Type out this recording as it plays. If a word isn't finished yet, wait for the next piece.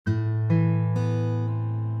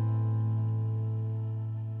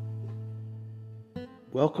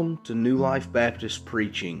Welcome to New Life Baptist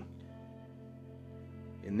Preaching.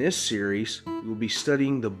 In this series, we will be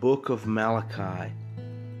studying the book of Malachi,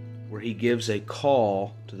 where he gives a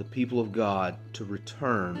call to the people of God to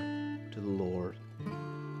return to the Lord.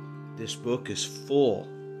 This book is full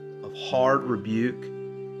of hard rebuke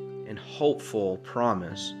and hopeful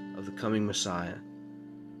promise of the coming Messiah.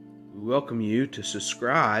 We welcome you to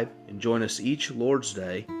subscribe and join us each Lord's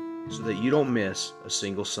Day so that you don't miss a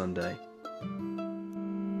single Sunday.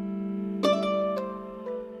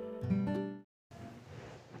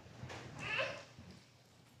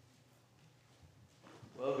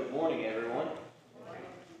 Well, good morning, everyone.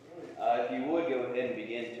 If you would, go ahead and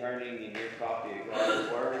begin turning in your copy of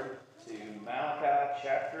God's Word to Malachi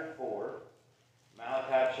chapter 4.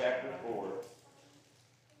 Malachi chapter 4.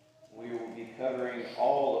 We will be covering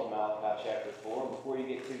all of Malachi chapter 4. Before you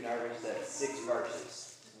get too nervous, that's 6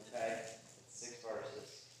 verses. Okay? 6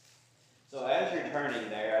 verses. So as you're turning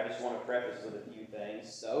there, I just want to preface with a few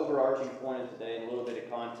things. The overarching point of today and a little bit of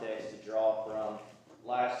context to draw from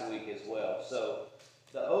last week as well. So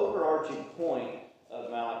the overarching point of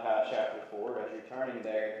Malachi chapter 4, as you're turning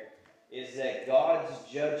there, is that God's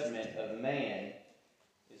judgment of man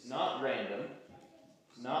is not random,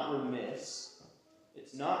 it's not remiss,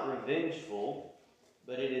 it's not revengeful,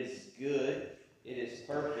 but it is good, it is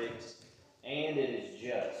perfect, and it is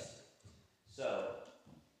just. So,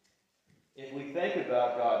 if we think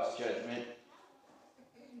about God's judgment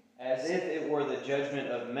as if it were the judgment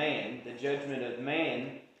of man, the judgment of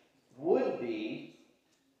man would be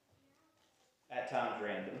at times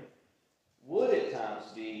random, would at times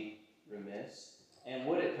be remiss, and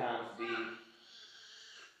would at times be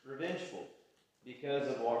revengeful because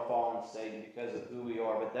of our fallen state and because of who we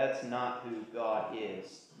are. But that's not who God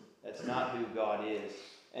is. That's not who God is.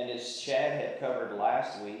 And as Chad had covered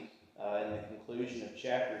last week, in the conclusion of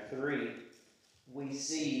chapter 3, we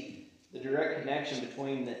see the direct connection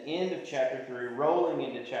between the end of chapter 3 rolling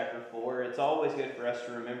into chapter 4. It's always good for us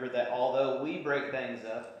to remember that although we break things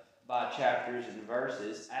up by chapters and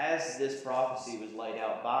verses, as this prophecy was laid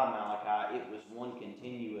out by Malachi, it was one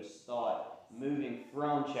continuous thought moving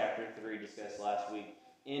from chapter 3 discussed last week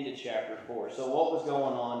into chapter 4. So what was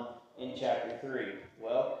going on in chapter 3?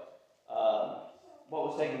 Well, what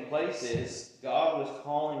was taking place is God was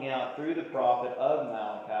calling out through the prophet of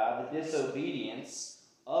Malachi the disobedience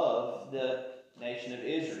of the nation of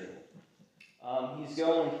Israel. He's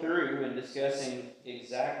going through and discussing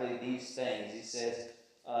exactly these things. He says,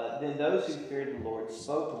 then those who feared the Lord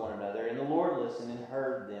spoke to one another, and the Lord listened and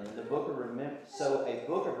heard them. And so a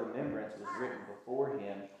book of remembrance was written before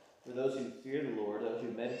him for those who fear the Lord, those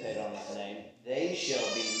who meditate on his name. They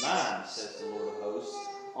shall be mine, says the Lord of hosts,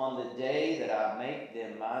 on the day that I make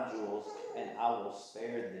them my jewels, and I will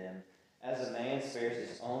spare them, as a man spares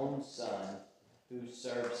his own son who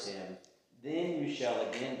serves him. Then you shall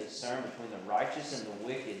again discern between the righteous and the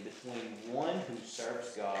wicked, between one who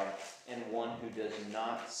serves God and one who does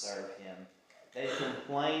not serve him. They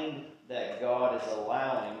complained that God is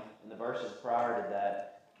allowing, in the verses prior to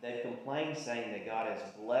that, they've complained saying that God has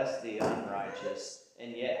blessed the unrighteous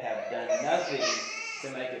and yet have done nothing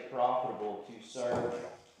to make it profitable to serve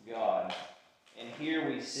God. And here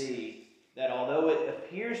we see that although it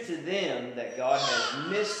appears to them that God has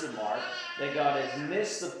missed the mark, that God has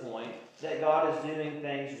missed the point, that God is doing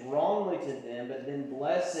things wrongly to them, but then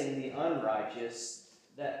blessing the unrighteous,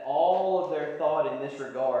 that all of their thought in this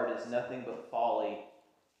regard is nothing but folly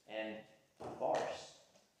and farce.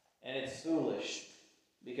 And it's foolish,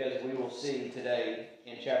 because we will see today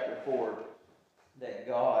in chapter 4 that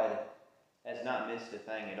God has not missed a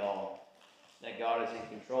thing at all. That God is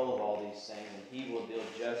in control of all these things, and he will deal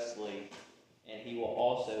justly, and he will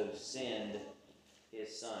also send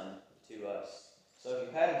his son to us. So if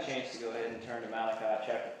you've had a chance to go ahead and turn to Malachi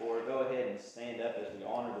chapter 4, go ahead and stand up as we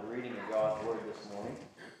honor the reading of God's Word this morning.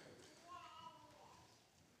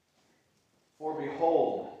 For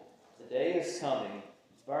behold, the day is coming,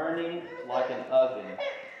 burning like an oven,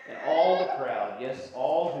 and all the proud, yes,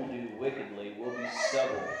 all who do wickedly, will be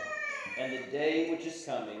stubble. And the day which is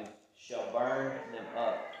coming shall burn them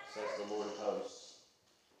up, says the Lord of hosts.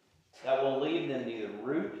 That will leave them neither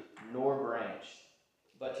root nor branch.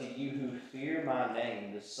 But to you who fear my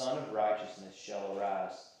name, the Son of Righteousness shall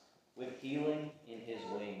arise, with healing in his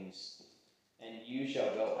wings. And you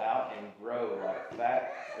shall go out and grow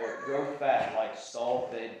fat like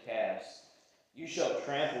stall-fed calves. You shall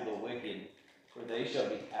trample the wicked, for they shall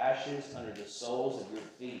be ashes under the soles of your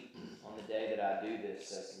feet on the day that I do this,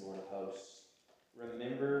 says the Lord of hosts.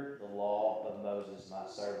 Remember the law of Moses, my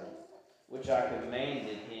servant, which I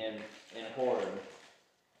commanded him in Horeb,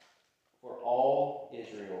 for all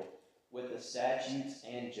Israel, with the statutes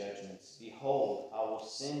and judgments. Behold, I will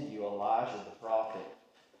send you Elijah the prophet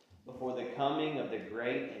before the coming of the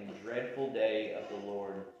great and dreadful day of the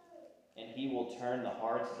Lord. And he will turn the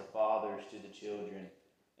hearts of the fathers to the children,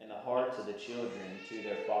 and the hearts of the children to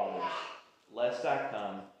their fathers, lest I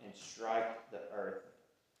come and strike the earth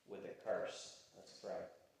with a curse. Let's pray.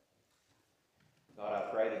 God,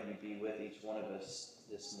 I pray that you be with each one of us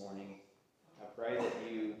this morning. I pray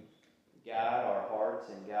that you guide our hearts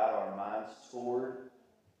and guide our minds toward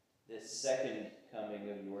this second coming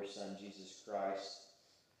of your Son, Jesus Christ.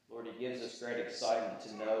 Lord, it gives us great excitement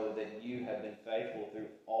to know that you have been faithful through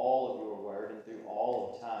all of your word and through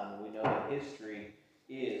all of time. We know that history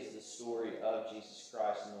is the story of Jesus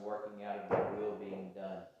Christ and the working out of your will being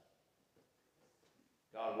done.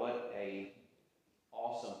 God, what a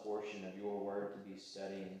awesome portion of your word to be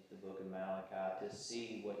studying the book of Malachi, to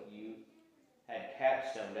see what you had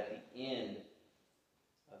capstoned at the end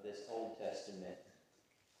of this Old Testament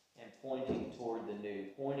and pointing toward the new,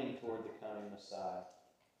 pointing toward the coming Messiah.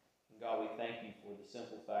 And God, we thank you for the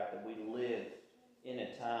simple fact that we live in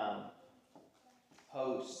a time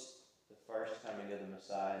post the first coming of the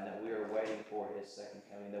Messiah, and that we are waiting for his second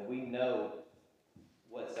coming, that we know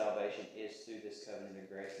what salvation is through this covenant of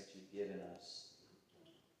grace that you've given us.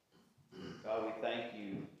 God, we thank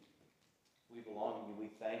you. We belong to you.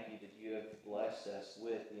 We thank you that you have blessed us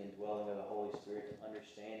with the indwelling of the Holy Spirit to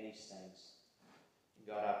understand these things. And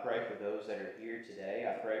God, I pray for those that are here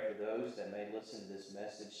today. I pray for those that may listen to this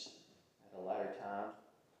message at a later time.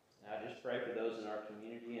 And I just pray for those in our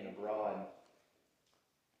community and abroad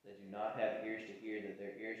that do not have ears to hear, that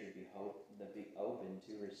their ears would be open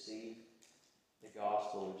to receive the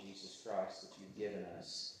gospel of Jesus Christ that you've given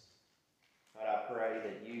us. God, I pray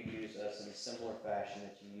that you use us in a similar fashion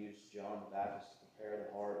that you used John the Baptist to prepare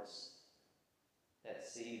the hearts, that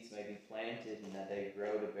seeds may be planted and that they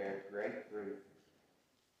grow to bear great fruit,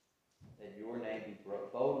 that your name be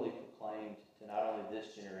boldly proclaimed to not only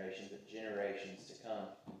this generation, but generations to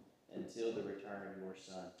come until the return of your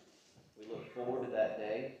Son. We look forward to that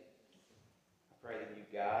day. I pray that you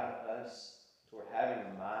guide us toward having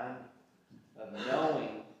a mind of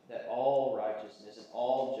knowing that all righteousness and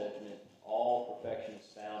all judgment, all perfection is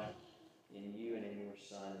found in you and in your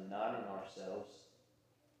Son, and not in ourselves,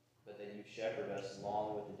 but that you shepherd us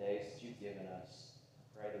along with the days that you've given us.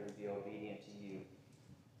 I pray that we be obedient to you,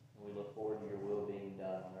 and we look forward to your will being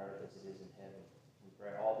done on earth as it is in heaven. We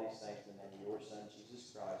pray all these things in the name of your Son,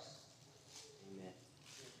 Jesus Christ. Amen.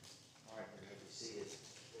 All right, we're going to be seated.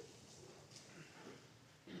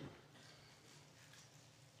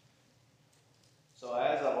 So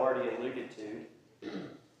as I've already alluded to,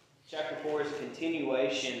 chapter 4 is a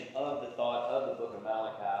continuation of the thought of the book of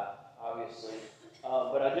Malachi, obviously.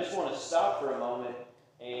 But I just want to stop for a moment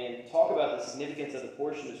and talk about the significance of the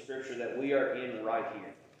portion of Scripture that we are in right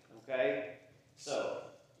here. Okay? So,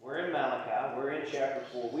 we're in Malachi. We're in chapter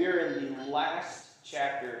 4. We are in the last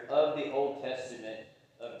chapter of the Old Testament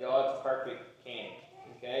of God's perfect canon.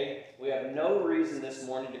 Okay? We have no reason this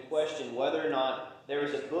morning to question whether or not there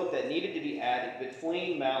was a book that needed to be added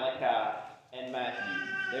between Malachi and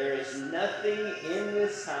Matthew. There is nothing in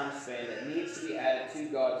this time span that needs to be added to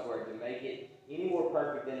God's Word to make it any more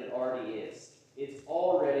perfect than it already is. It's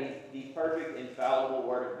already the perfect, infallible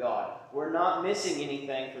Word of God. We're not missing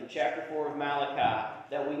anything from chapter 4 of Malachi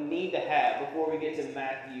that we need to have before we get to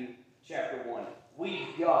Matthew chapter 1. We've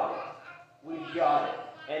got it. We've got it.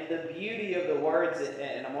 And the beauty of the words,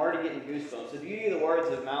 and I'm already getting goosebumps, the beauty of the words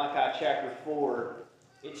of Malachi chapter 4,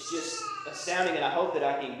 it's just astounding, and I hope that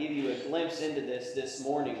I can give you a glimpse into this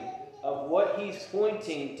morning of what he's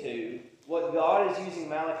pointing to, what God is using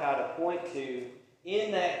Malachi to point to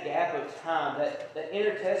in that gap of time, that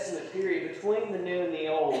intertestament period between the new and the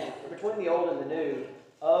old, or between the old and the new,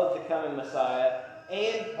 of the coming Messiah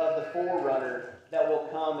and of the forerunner that will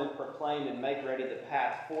come and proclaim and make ready the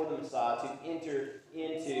path for the Messiah to enter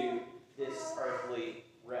into this earthly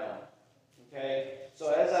realm. Okay?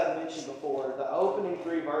 So as I mentioned before, the opening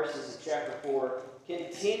 3 verses of chapter 4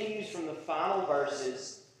 continues from the final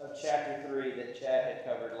verses of chapter 3 that Chad had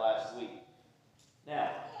covered last week.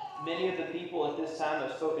 Now, many of the people at this time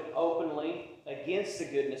have spoken openly against the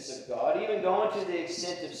goodness of God, even going to the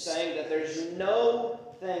extent of saying that there's no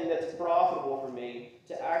thing that's profitable for me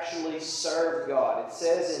to actually serve God. It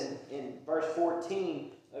says in verse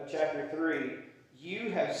 14 of chapter 3,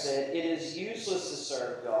 you have said it is useless to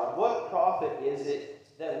serve God. What profit is it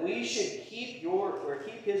that we should keep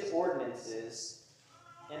his ordinances,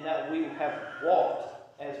 and that we have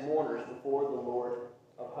walked as mourners before the Lord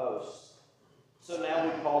of hosts? So now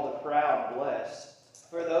we call the proud blessed.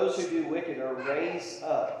 For those who do wicked are raised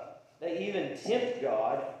up. They even tempt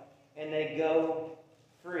God, and they go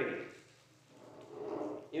free.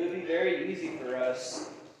 It would be very easy for us,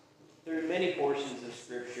 through many portions of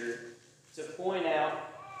Scripture, to point out,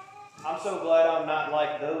 I'm so glad I'm not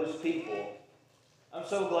like those people. I'm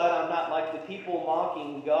so glad I'm not like the people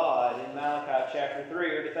mocking God in Malachi chapter 3,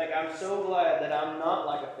 or to think, I'm so glad that I'm not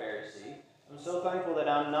like a Pharisee. I'm so thankful that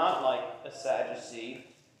I'm not like a Sadducee,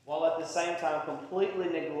 while at the same time completely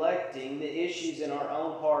neglecting the issues in our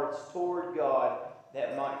own hearts toward God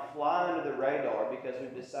that might fly under the radar because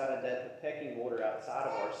we've decided that the pecking order outside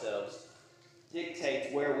of ourselves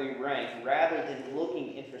dictates where we rank, rather than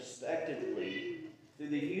looking introspectively through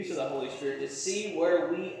the use of the Holy Spirit to see where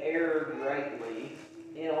we err greatly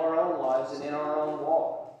in our own lives and in our own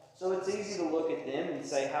walk. So it's easy to look at them and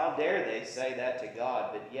say, how dare they say that to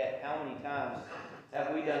God? But yet, how many times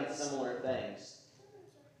have we done similar things?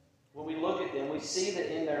 When we look at them, we see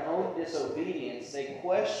that in their own disobedience, they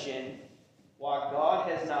question why God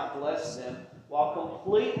has not blessed them, while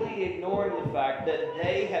completely ignoring the fact that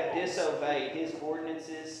they have disobeyed His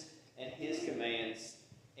ordinances and His commands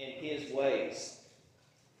and His ways.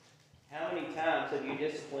 How many times have you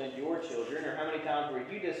disciplined your children, or how many times were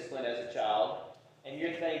you disciplined as a child, and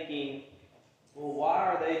you're thinking, well, why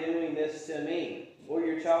are they doing this to me? Or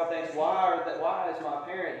your child thinks, why is my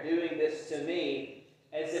parent doing this to me?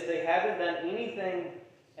 As if they haven't done anything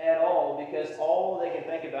at all, because all they can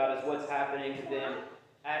think about is what's happening to them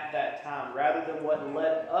at that time, rather than what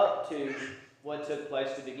led up to what took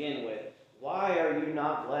place to begin with. Why are you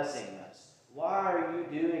not blessing us? Why are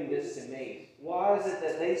you doing this to me? Why is it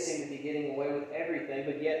that they seem to be getting away with everything,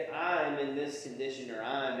 but yet I'm in this condition, or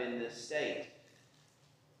I'm in this state?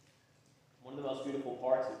 One of the most beautiful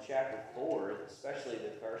parts of chapter 4, especially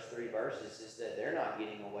the first 3 verses, is that they're not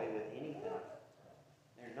getting away with anything.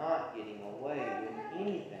 They're not getting away with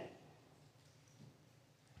anything.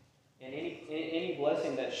 And any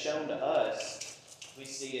blessing that's shown to us, we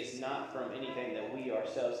see is not from anything that we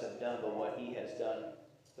ourselves have done, but what He has done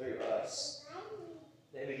through us.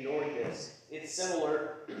 They've ignored this. It's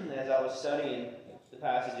similar, as I was studying the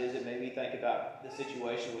passages, it made me think about the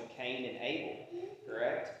situation with Cain and Abel,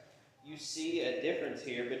 correct? You see a difference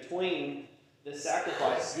here between the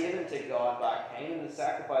sacrifice given to God by Cain and the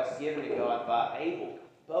sacrifice given to God by Abel.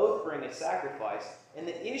 Both bring a sacrifice. And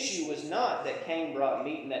the issue was not that Cain brought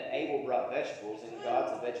meat and that Abel brought vegetables, and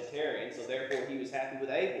God's a vegetarian, so therefore he was happy with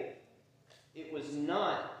Abel. It was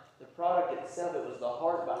not the product itself, it was the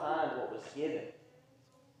heart behind what was given.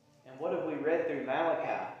 And what have we read through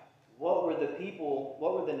Malachi? What was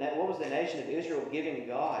the nation of Israel giving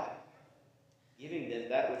God? Giving them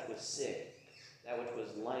that which was sick, that which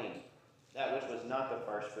was lame, that which was not the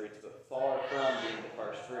first fruits, but far from being the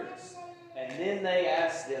first fruits. And then they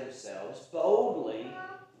asked themselves boldly,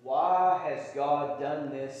 why has God done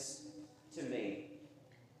this to me?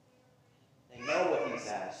 They know what He's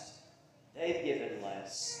asked. They've given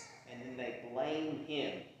less. And then they blame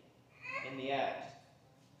Him in the act.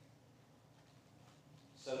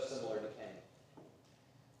 So similar to Cain.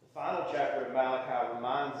 The final chapter of Malachi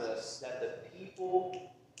reminds us that the people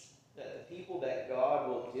that God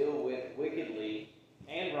will deal with wickedly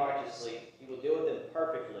and righteously, He will deal with them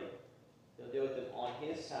perfectly. He'll deal with them on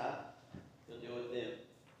His time. He'll deal with them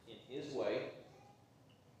in His way.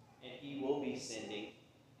 And He will be sending,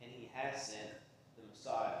 and He has sent, the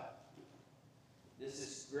Messiah. This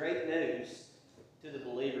is great news to the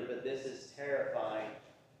believer, but this is terrifying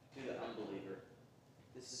to the unbeliever.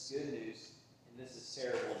 This is good news, and this is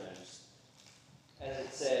terrible news. As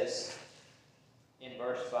it says in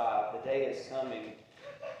verse 5, the day is coming,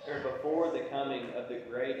 or before the coming of the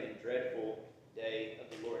great and dreadful day of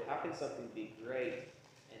the Lord. How can something be great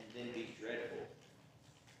and then be dreadful?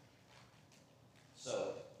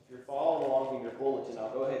 So, if you're following along in your bulletin,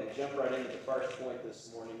 I'll go ahead and jump right into the first point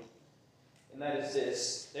this morning. And that is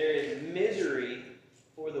this: there is misery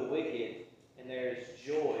for the wicked, and there is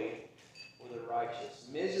joy for the righteous.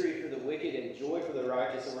 Misery for the wicked and joy for the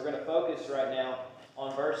righteous. And we're going to focus right now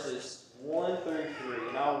on verses 1 through 3.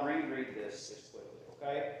 And I'll reread this just quickly,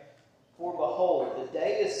 okay? For behold, the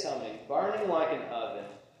day is coming, burning like an oven,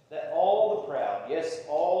 that all the proud, yes,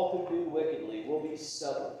 all who do wickedly, will be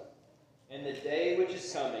stubble. And the day which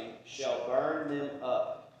is coming shall burn them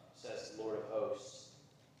up, says the Lord of hosts,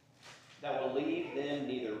 that will leave them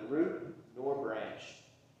neither root nor branch.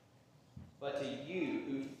 But to you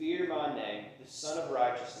who fear my name, the Son of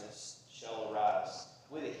Righteousness shall arise,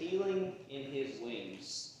 with healing in His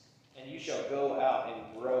wings. And you shall go out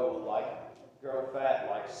and grow fat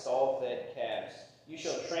like stall-fed calves. You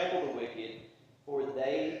shall trample the wicked, for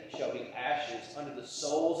they shall be ashes under the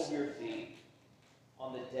soles of your feet.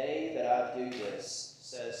 On the day that I do this,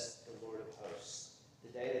 says the Lord of hosts,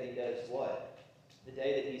 the day that He does The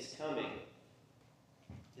day that He's coming.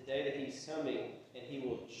 The day that He's coming and He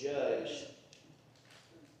will judge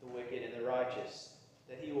the wicked and the righteous.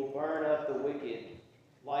 That He will burn up the wicked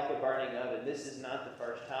like a burning oven. This is not the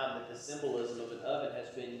first time that the symbolism of an oven has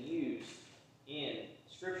been used in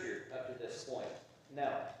Scripture up to this point.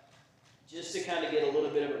 Now, just to kind of get a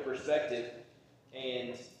little bit of a perspective,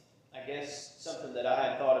 and I guess something that I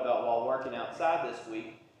had thought about while working outside this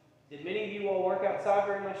week. Did many of you all work outside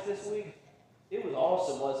very much this week? It was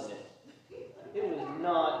awesome, wasn't it? It was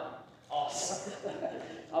not awesome.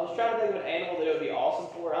 I was trying to think of an animal that it would be awesome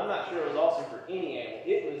for. I'm not sure it was awesome for any animal.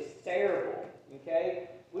 It was terrible, okay?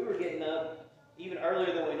 We were getting up even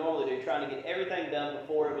earlier than we normally do, trying to get everything done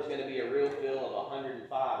before it was going to be a real feel of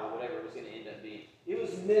 105 or whatever it was going to end up being. It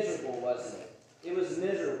was miserable, wasn't it? It was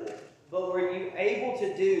miserable. But were you able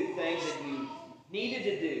to do things that you needed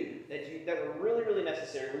to do, that were really, really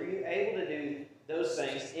necessary? Were you able to do those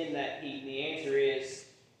things in that heat? And the answer is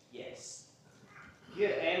yes. If you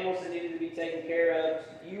had animals that needed to be taken care of,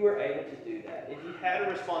 you were able to do that. If you had a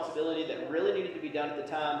responsibility that really needed to be done at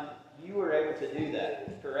the time, you were able to do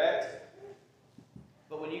that, correct?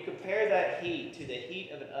 But when you compare that heat to the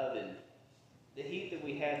heat of an oven, the heat that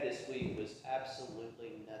we had this week was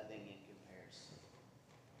absolutely nothing in comparison.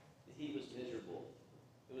 The heat was miserable.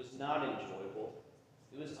 It was not enjoyable.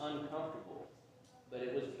 It was uncomfortable, but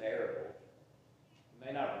it was bearable. You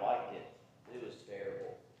may not have liked it, but it was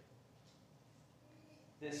bearable.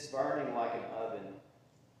 This burning like an oven,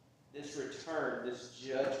 this return, this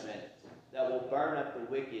judgment that will burn up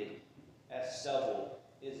the wicked as stubble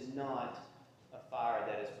is not a fire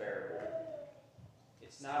that is bearable.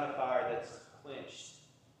 It's not a fire that's quenched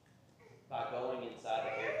by going inside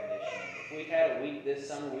the air conditioning. If we had a week this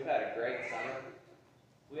summer, we've had a great summer.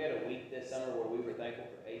 We had a week this summer where we were thankful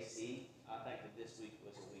for AC. I think that this week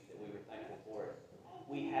was a week that we were thankful for it.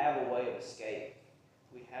 We have a way of escape.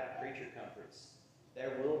 We have creature comforts.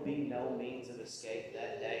 There will be no means of escape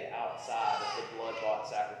that day outside of the blood-bought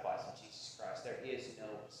sacrifice of Jesus Christ. There is no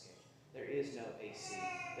escape. There is no AC.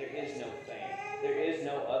 There is no fan. There is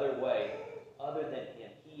no other way other than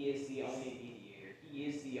Him. He is the only mediator. He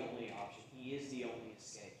is the only option. He is the only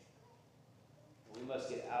escape. We must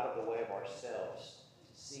get out of the way of ourselves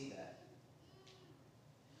to see that.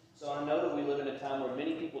 So I know that we live in a time where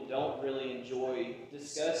many people don't really enjoy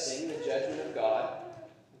discussing the judgment of God.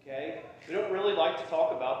 Okay? We don't really like to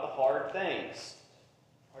talk about the hard things.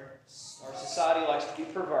 Our society likes to be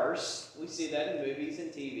perverse. We see that in movies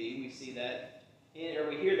and TV. We see that, or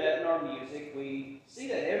we hear that in our music. We see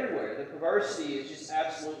that everywhere. The perversity is just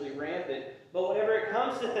absolutely rampant. But whenever it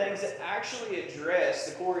comes to things that actually address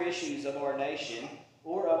the core issues of our nation,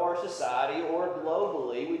 or of our society, or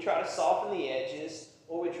globally, we try to soften the edges,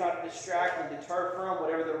 or we try to distract and deter from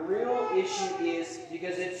whatever the real issue is,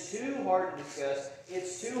 because it's too hard to discuss,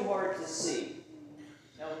 it's too hard to see.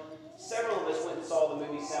 Now, several of us went and saw the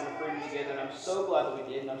movie Sound of Freedom together, and I'm so glad that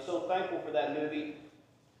we did, and I'm so thankful for that movie,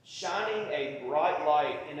 shining a bright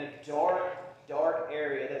light in a dark, dark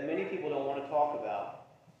area that many people don't want to talk about.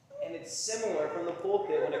 And it's similar from the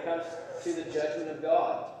pulpit when it comes to the judgment of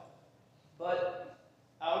God. But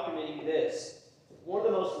I'll commend you this. One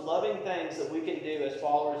of the most loving things that we can do as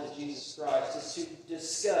followers of Jesus Christ is to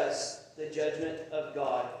discuss the judgment of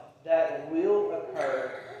God that will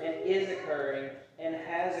occur and is occurring and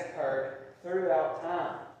has occurred throughout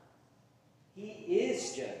time. He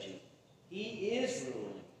is judging. He is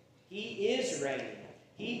ruling. He is reigning.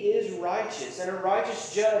 He is righteous. And a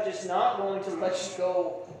righteous judge is not going to let you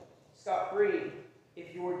go scot-free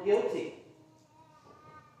if you're guilty.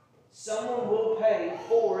 Someone will pay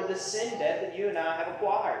for the sin debt that you and I have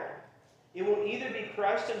acquired. It will either be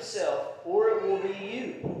Christ Himself or it will be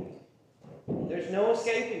you. There's no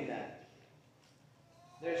escaping that.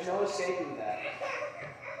 There's no escaping that.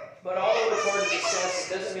 But although it's hard to discuss,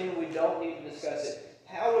 it doesn't mean we don't need to discuss it.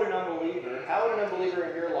 How would an unbeliever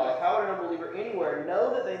in your life, how would an unbeliever anywhere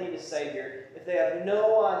know that they need a Savior if they have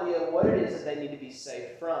no idea what it is that they need to be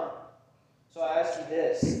saved from? So I ask you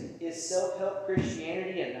this, is self-help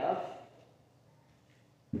Christianity enough?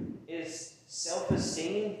 Is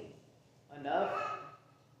self-esteem enough?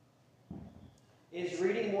 Is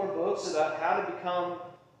reading more books about how to become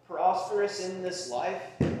prosperous in this life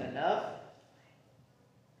enough?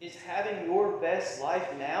 Is having your best life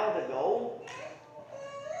now the goal?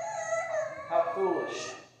 How foolish.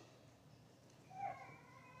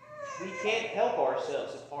 We can't help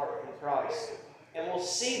ourselves apart from Christ. And we'll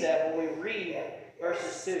see that when we read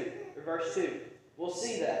verse 2. We'll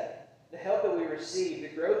see that. The help that we receive, the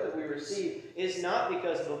growth that we receive, is not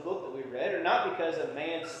because of a book that we read, or not because a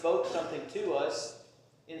man spoke something to us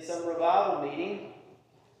in some revival meeting.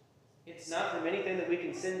 It's not from anything that we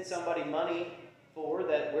can send somebody money for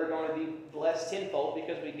that we're going to be blessed tenfold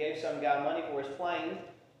because we gave some guy money for his plane.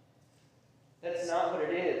 That's not what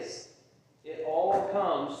it is. It all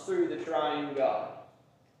comes through the triune God.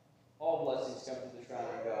 All blessings come through the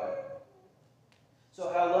triune God.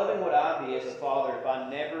 So how loving would I be as a father if I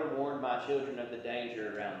never warned my children of the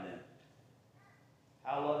danger around them?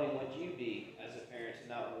 How loving would you be as a parent to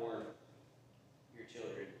not warn your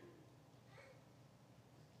children?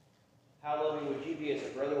 How loving would you be as a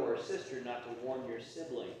brother or a sister not to warn your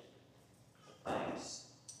sibling of things?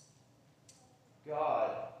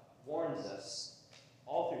 God warns us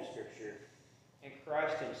all through Scripture, and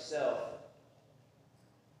Christ Himself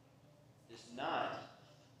does not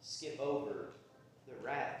skip over the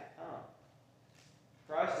wrath to come.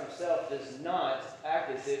 Christ Himself does not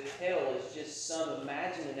act as if hell is just some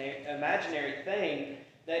imaginary thing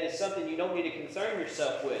that is something you don't need to concern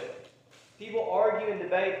yourself with. People argue and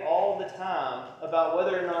debate all the time about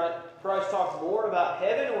whether or not Christ talks more about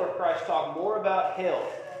heaven or if Christ talked more about hell.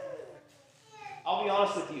 I'll be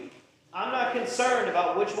honest with you. I'm not concerned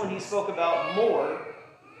about which one He spoke about more.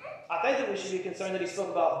 I think that we should be concerned that He spoke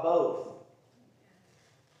about both.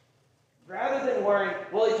 Rather than worrying,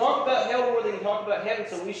 well, He talked about hell more than He talked about heaven,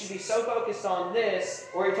 so we should be so focused on this,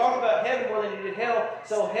 or He talked about heaven more than He did hell,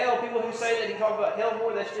 so hell, people who say that He talked about hell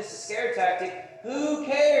more, that's just a scare tactic. Who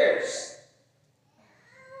cares?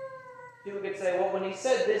 People could say, well, when He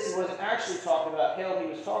said this, He wasn't actually talking about hell, He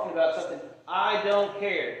was talking about something. I don't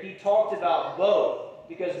care. He talked about both,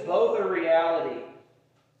 because both are reality.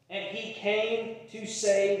 And He came to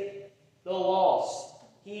save the lost.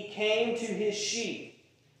 He came to His sheep.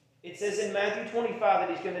 It says in Matthew 25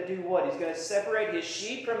 that He's going to do what? He's going to separate His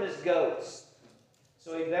sheep from His goats.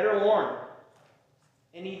 So He better warn.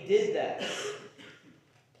 And He did that.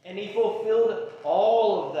 And He fulfilled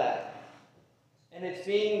all of that. And it's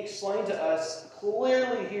being explained to us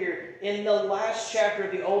clearly here in the last chapter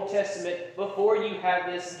of the Old Testament before you have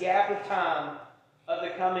this gap of time of the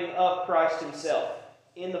coming of Christ Himself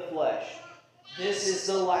in the flesh. This is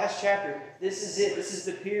the last chapter. This is it. This is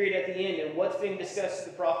the period at the end. And what's being discussed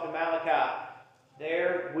in the prophet of Malachi?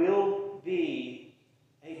 There will be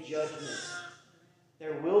a judgment.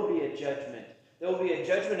 There will be a judgment. There will be a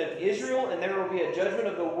judgment of Israel, and there will be a judgment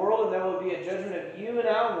of the world, and there will be a judgment of you and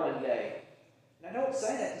I one day. And I don't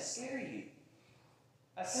say that to scare you.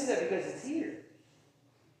 I say that because it's here.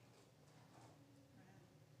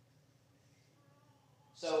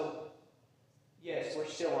 So, yes, we're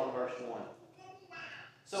still on verse 1.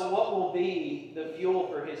 So what will be the fuel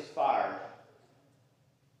for His fire?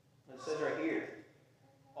 It says right here,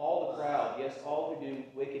 all the crowd, yes, all who do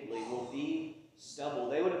wickedly will be stubble.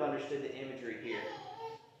 They would have understood the imagery here.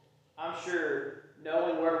 I'm sure,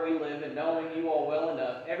 knowing where we live and knowing you all well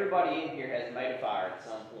enough, everybody in here has made a fire at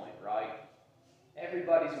some point, right?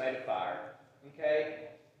 Everybody's made a fire, okay?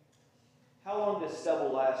 How long does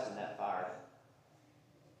stubble last in that fire?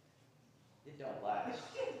 It don't last.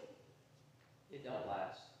 It don't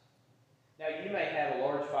last. Now, you may have a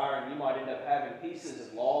large fire and you might end up having pieces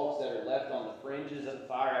of logs that are left on the fringes of the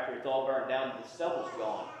fire after it's all burnt down, but the stubble's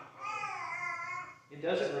gone. It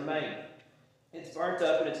doesn't remain. It's burnt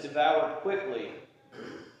up and it's devoured quickly.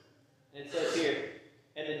 And it says here,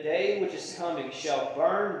 and the day which is coming shall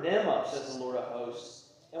burn them up, says the Lord of hosts,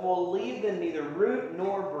 and will leave them neither root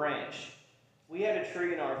nor branch. We had a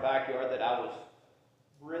tree in our backyard that I was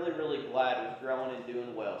really, really glad was growing and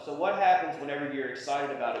doing well. So what happens whenever you're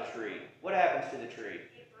excited about a tree? What happens to the tree?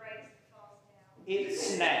 It breaks and falls down. It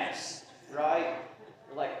snaps, right?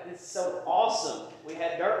 We're like, it's so awesome. We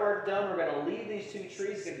had dirt work done. We're going to leave these two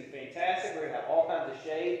trees. It's going to be fantastic. We're going to have all kinds of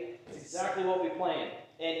shade. It's exactly what we planned.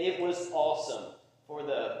 And it was awesome for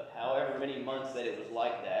the however many months that it was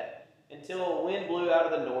like that, until a wind blew out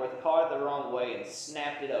of the north, caught it the wrong way, and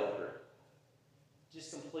snapped it over.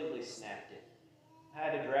 Just completely snapped it. I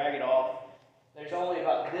had to drag it off. There's only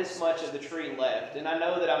about this much of the tree left. And I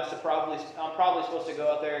know that I'm probably supposed to go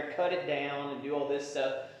out there and cut it down and do all this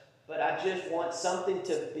stuff. But I just want something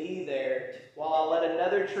to be there while I let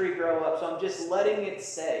another tree grow up. So I'm just letting it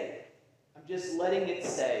stay. I'm just letting it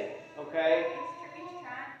stay. Okay? It's trying to come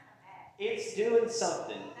back. It's doing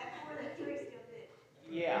something. That's where the tree still did.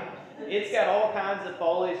 Yeah. It's got all kinds of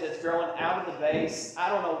foliage that's growing out of the base. I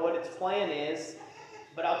don't know what its plan is.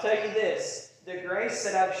 But I'll tell you this. The grace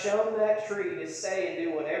that I've shown that tree to stay and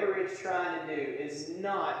do whatever it's trying to do is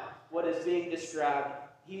not what is being described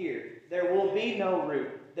here. There will be no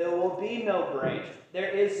root. There will be no branch. There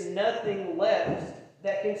is nothing left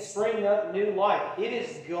that can spring up new life. It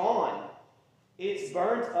is gone. It's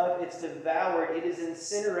burnt up. It's devoured. It is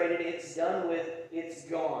incinerated. It's done with. It's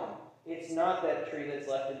gone. It's not that tree that's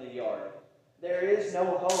left in the yard. There is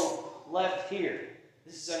no hope left here.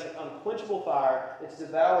 This is an unquenchable fire. It's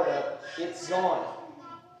devoured up. It's gone.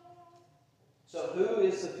 So who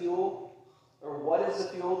is the fuel? Or what is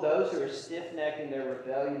the fuel? Those who are stiff-necked in their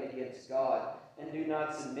rebellion against God and do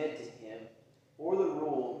not submit to Him or the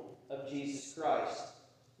rule of Jesus Christ.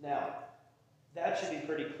 Now, that should be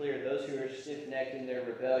pretty clear, those who are stiff-necked in their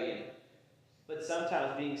rebellion. But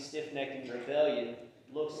sometimes being stiff-necked in rebellion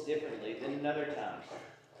looks differently than in other times.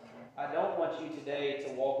 I don't want you today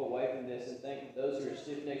to walk away from this and think that those who are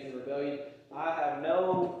stiff-necked in rebellion, I have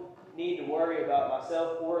no need to worry about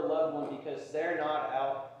myself or a loved one because they're not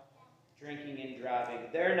out drinking and driving.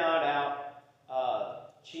 They're not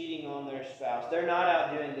out cheating on their spouse. They're not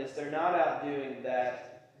out doing this. They're not out doing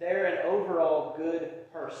that. They're an overall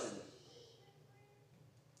good person.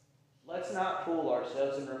 Let's not fool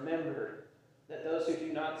ourselves and remember that those who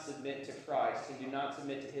do not submit to Christ and do not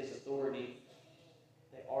submit to His authority,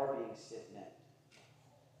 they are being stiff-necked.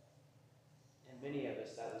 And many of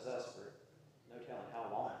us, that was us for no telling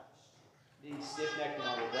how long. Being stiff-necked in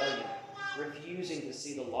our rebellion, refusing to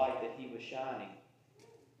see the light that He was shining.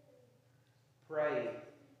 Pray.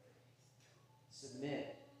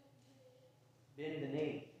 Submit. Bend the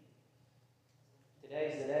knee.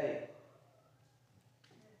 Today's the day.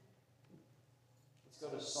 Let's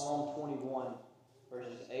go to Psalm 21,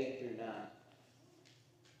 verses 8 through 9.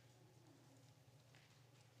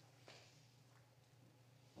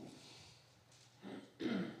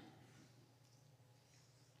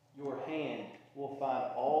 Your hand will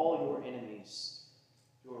find all your enemies.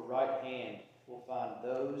 Your right hand will find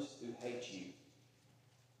those who hate you.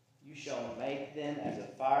 You shall make them as a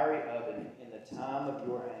fiery oven in the time of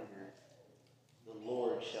your anger. The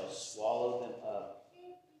Lord shall swallow them up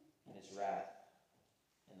in His wrath,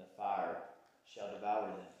 and the fire shall devour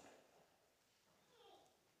them.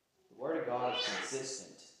 The Word of God is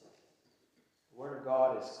consistent. The Word of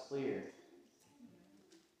God is clear.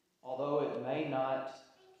 Although it may not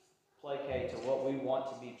placate to what we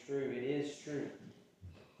want to be true, it is true.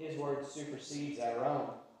 His Word supersedes our own.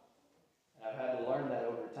 And I've had to learn that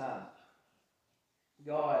over time.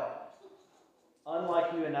 God,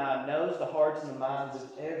 unlike you and I, knows the hearts and the minds of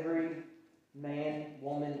every man,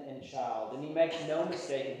 woman, and child. And He makes no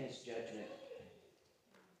mistake in His judgment.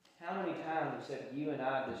 How many times have you and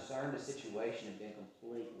I discerned a situation and been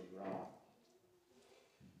completely wrong?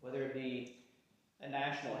 Whether it be a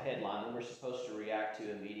national headline that we're supposed to react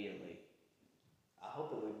to immediately. I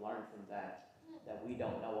hope that we've learned from that we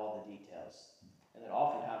don't know all the details. And that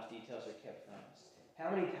oftentimes details are kept from us.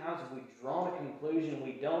 How many times have we drawn a conclusion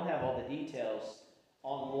we don't have all the details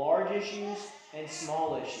on large issues and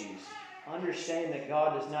small issues? Understand that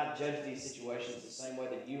God does not judge these situations the same way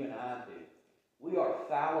that you and I do. We are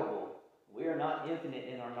fallible. We are not infinite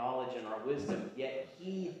in our knowledge and our wisdom, yet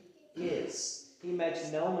He is. He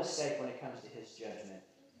makes no mistake when it comes to His judgment.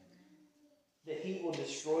 That He will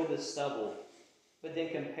destroy the stubble, but then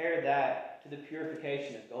compare that to the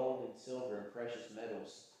purification of gold and silver and precious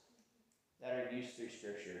metals that are used through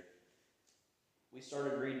Scripture. We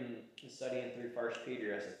started reading and studying through 1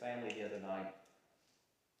 Peter as a family the other night,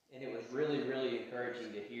 and it was really, really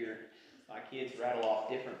encouraging to hear my kids rattle off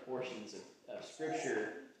different portions of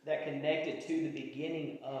Scripture that connected to the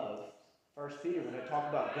beginning of 1 Peter when they talk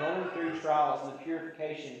about going through trials and the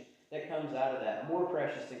purification that comes out of that, more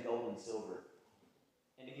precious than gold and silver.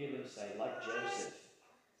 And to hear them say, like Joseph,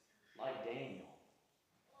 like Daniel,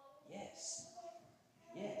 yes,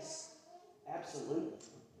 absolutely.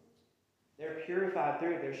 They're purified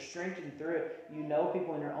through it. They're strengthened through it. You know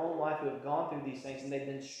people in your own life who have gone through these things and they've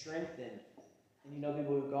been strengthened. And you know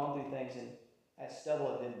people who have gone through things and as stubble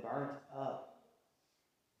have been burnt up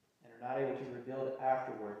and are not able to rebuild it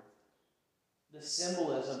afterward. The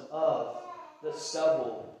symbolism of the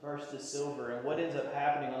stubble versus the silver and what ends up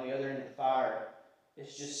happening on the other end of the fire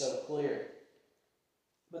is just so clear.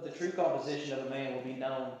 But the true composition of a man will be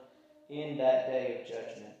known in that day of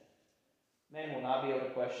judgment. Man will not be able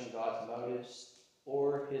to question God's motives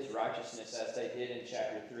or His righteousness as they did in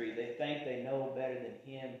chapter 3. They think they know better than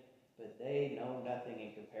Him, but they know nothing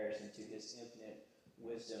in comparison to His infinite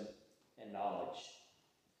wisdom and knowledge.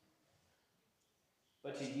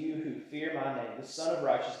 But to you who fear my name, the Son of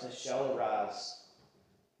Righteousness shall arise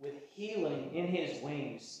with healing in His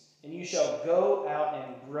wings, and you shall go out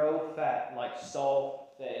and grow fat like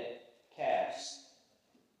stall-fed calves.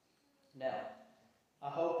 Now, I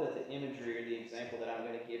hope that the imagery or the example that I'm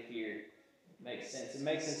going to give here makes sense. It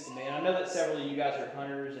makes sense to me. And I know that several of you guys are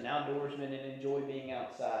hunters and outdoorsmen and enjoy being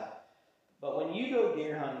outside. But when you go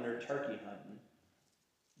deer hunting or turkey hunting,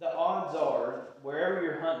 the odds are, wherever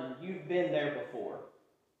you're hunting, you've been there before.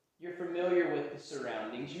 You're familiar with the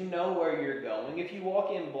surroundings. You know where you're going. If you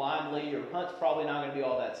walk in blindly, your hunt's probably not going to be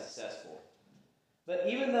all that successful. But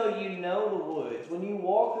even though you know the woods, when you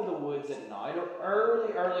walk through the woods at night or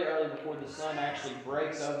early before the sun actually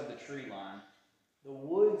breaks over the tree line, the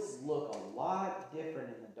woods look a lot different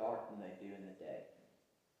in the dark than they do in the day,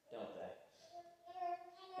 don't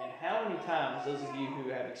they? And how many times, those of you who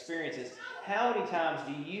have experiences, how many times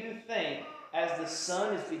do you think as the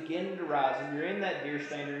sun is beginning to rise and you're in that deer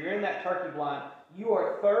stand or you're in that turkey blind, you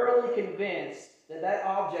are thoroughly convinced that that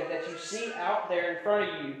object that you see out there in front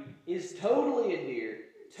of you is totally a deer,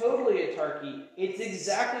 totally a turkey. It's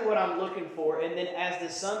exactly what I'm looking for. And then as the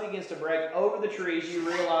sun begins to break over the trees, you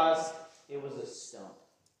realize it was a stump,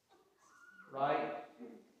 right?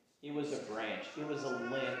 It was a branch. It was a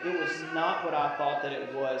limb. It was not what I thought that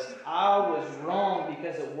it was. I was wrong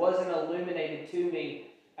because it wasn't illuminated to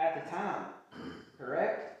me at the time.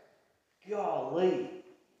 Correct? Golly.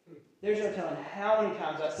 There's no telling how many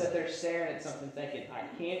times I sat there staring at something thinking, I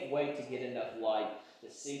can't wait to get enough light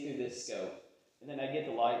to see through this scope. And then I get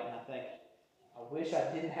the light and I think, I wish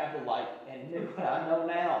I didn't have the light and knew what I know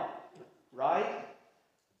now. Right?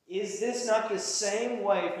 Is this not the same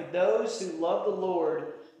way for those who love the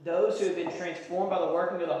Lord, those who have been transformed by the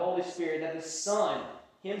working of the Holy Spirit, that the Son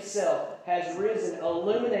Himself has risen,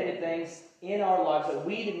 illuminated things in our lives that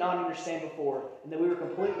we did not understand before, and that we were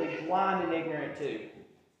completely blind and ignorant to?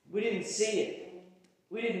 We didn't see it.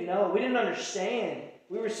 We didn't know. We didn't understand.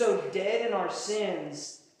 We were so dead in our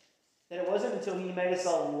sins that it wasn't until He made us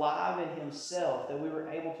alive in Himself that we were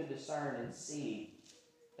able to discern and see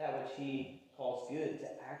that which He calls good to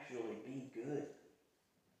actually be good.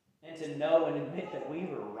 And to know and admit that we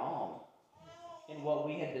were wrong in what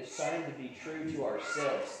we had discerned to be true to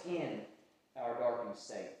ourselves in our darkened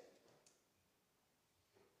state.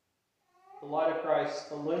 The light of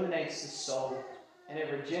Christ illuminates the soul, and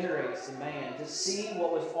it regenerates the man to see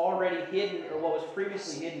what was already hidden or what was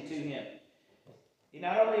previously hidden to him. He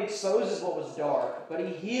not only exposes what was dark, but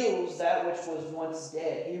He heals that which was once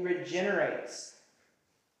dead. He regenerates.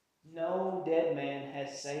 No dead man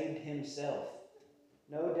has saved himself.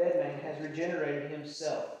 No dead man has regenerated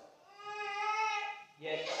himself.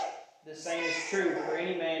 Yet the same is true for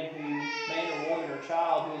any man or woman or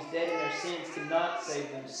child who is dead in their sins cannot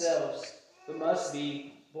save themselves, but must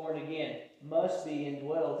be born again, must be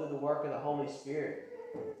indwelled through the work of the Holy Spirit,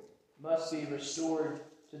 must be restored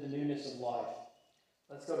to the newness of life.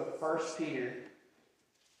 Let's go to 1 Peter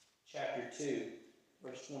chapter 2,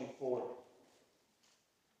 verse 24.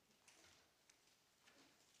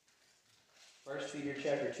 1 Peter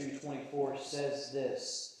chapter 2:24 says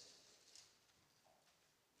this: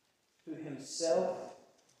 who Himself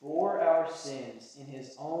bore our sins in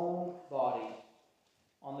His own body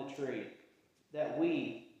on the tree, that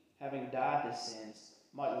we, having died to sins,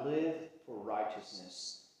 might live for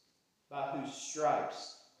righteousness, by whose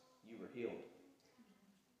stripes you were healed.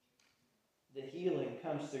 The healing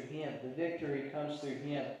comes through Him. The victory comes through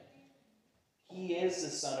Him. He is the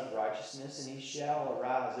Son of righteousness, and He shall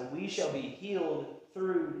arise, and we shall be healed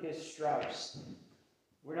through His stripes.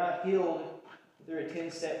 We're not healed through a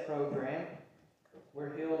 10-step program.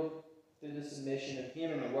 We're healed through the submission of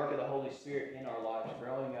Him and the work of the Holy Spirit in our lives,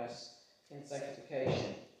 growing us in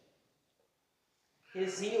sanctification.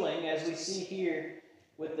 His healing, as we see here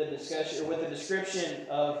with the discussion or with the description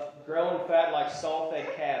of growing fat like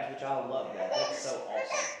stall-fed calves, which I love that. That's so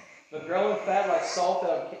awesome. But growing fat like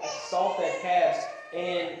stall-fed calves,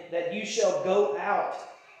 and that you shall go out.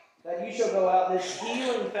 That you shall go out. This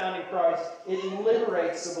healing found in Christ, it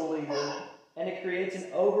liberates the believer, and it creates an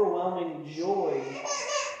overwhelming joy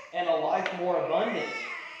and a life more abundant.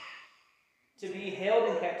 To be held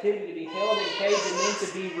in captivity, to be held in cage, and then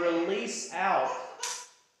to be released out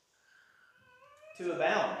to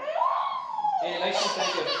abound. And it makes me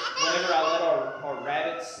think of whenever I let our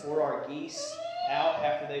rabbits or our geese out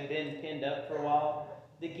after they've been pinned up for a while.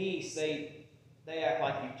 The geese, they act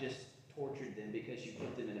like you've just tortured them because you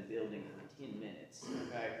put them in a building for 10 minutes.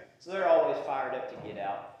 Okay? So they're always fired up to get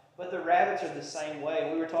out. But the rabbits are the same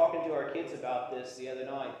way. We were talking to our kids about this the other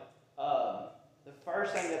night. The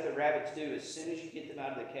first thing that the rabbits do as soon as you get them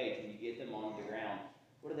out of the cage, when you get them on the ground,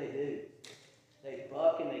 what do? They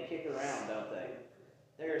buck and they kick around, don't they?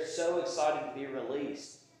 They're so excited to be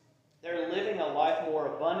released. They're living a life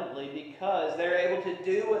more abundantly because they're able to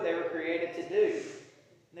do what they were created to do.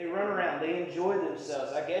 They run around. They enjoy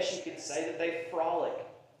themselves. I guess you could say that they frolic.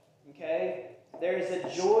 Okay? There's a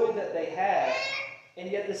joy that they have. And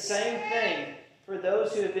yet the same thing for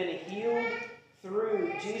those who have been healed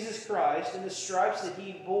through Jesus Christ and the stripes that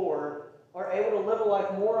He bore are able to live a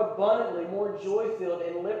life more abundantly, more joy-filled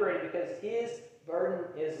and liberated because His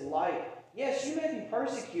burden is light. Yes, you may be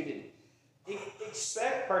persecuted.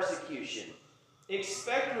 Expect persecution.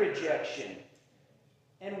 Expect rejection.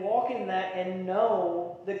 And walk in that and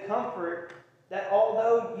know the comfort that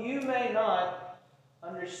although you may not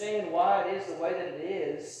understand why it is the way that it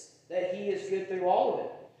is, that He is good through all of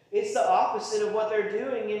it. It's the opposite of what they're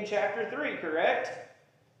doing in chapter 3, correct?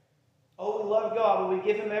 Oh, we love God, but we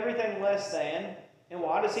give Him everything less than. And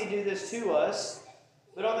why does He do this to us?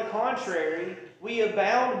 But on the contrary, we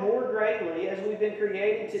abound more greatly as we've been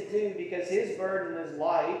created to do because His burden is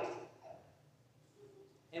light.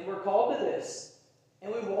 And we're called to this.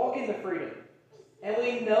 And we walk in the freedom. And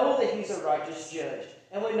we know that He's a righteous judge.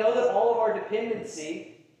 And we know that all of our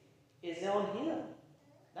dependency is on Him.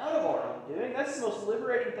 Not of our own doing. That's the most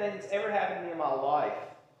liberating thing that's ever happened to me in my life.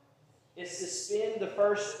 Is to spend the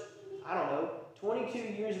first, 22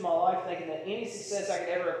 years of my life thinking that any success I could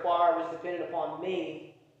ever acquire was dependent upon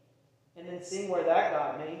me. And then seeing where that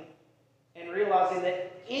got me. And realizing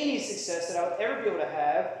that any success that I would ever be able to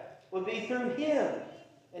have would be through Him.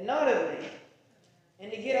 And not of me.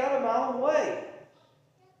 And to get out of my own way.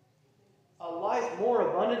 A life more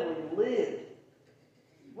abundantly lived. It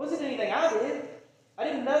wasn't anything I did. I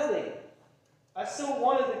did nothing. I still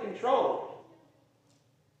wanted the control.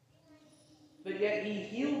 But yet He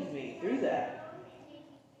healed me through that.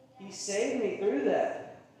 He saved me through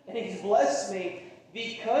that. And He's blessed me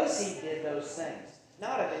because He did those things.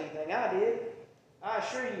 Not of anything I did. I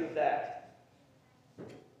assure you of that.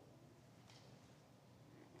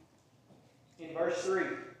 In verse 3.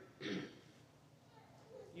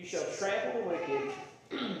 You shall trample the wicked,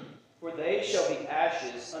 for they shall be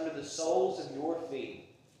ashes under the soles of your feet.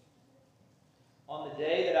 On the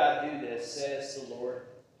day that I do this, says the Lord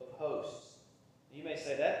of hosts. You may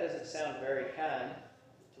say, that doesn't sound very kind,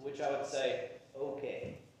 to which I would say,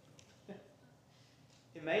 okay.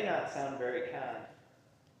 It may not sound very kind,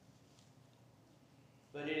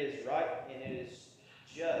 but it is right and it is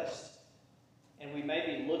just. And we may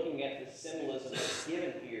be looking at the symbolism that's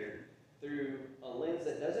given here through a lens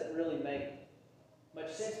that doesn't really make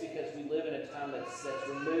much sense because we live in a time that's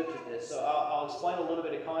removed to this. So I'll explain a little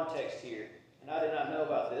bit of context here. And I did not know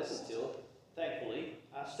about this until, thankfully,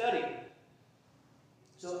 I studied.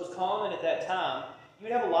 So it was common at that time. You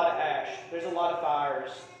would have a lot of ash. There's a lot of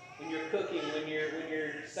fires. When you're cooking, when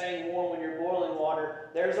you're staying warm, when you're boiling water,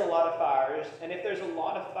 there's a lot of fires. And if there's a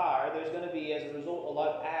lot of fire, there's going to be, as a result, a lot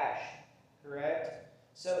of ash. Correct?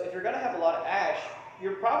 So if you're going to have a lot of ash,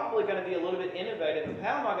 you're probably going to be a little bit innovative of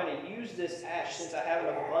how am I going to use this ash since I have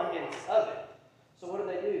an abundance of it. So what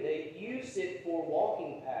do? They used it for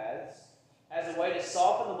walking paths as a way to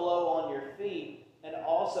soften the blow on your feet and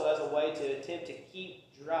also as a way to attempt to keep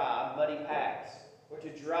dry muddy paths or to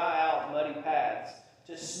dry out muddy paths,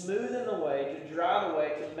 to smoothen the way, to dry the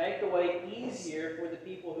way, to make the way easier for the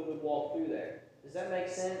people who would walk through there. Does that make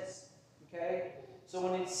sense? Okay? So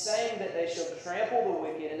when it's saying that they shall trample the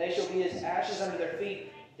wicked and they shall be as ashes under their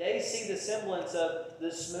feet, they see the semblance of the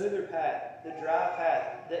smoother path, the dry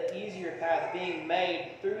path, the easier path being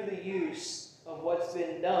made through the use of what's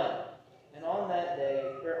been done. And on that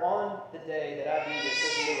day, or on the day that I do this,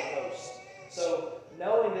 says the Lord of hosts. So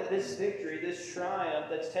knowing that this victory, this triumph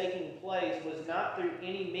that's taking place was not through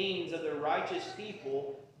any means of the righteous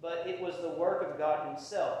people, but it was the work of God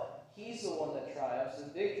Himself. He's the one that triumphs. The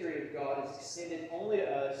victory of God is extended only to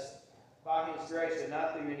us by His grace, but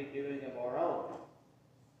not through any doing of our own.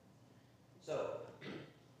 So,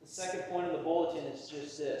 the second point of the bulletin is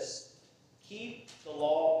just this. Keep the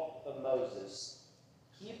law of Moses.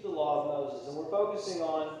 Keep the law of Moses. And we're focusing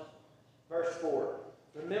on verse 4.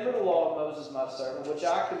 Remember the law of Moses, my servant, which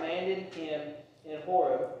I commanded him in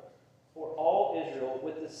Horeb for all Israel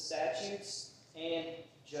with the statutes and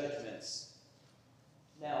judgments.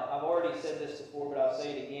 Now, I've already said this before, but I'll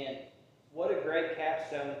say it again. What a great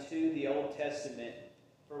capstone to the Old Testament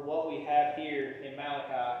for what we have here in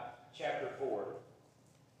Malachi chapter 4.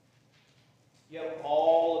 You have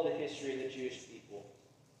all of the history of the Jewish people.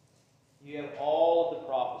 You have all of the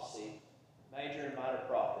prophecy, major and minor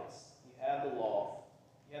prophets. You have the law.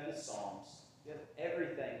 You have the Psalms. You have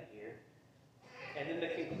everything here. And then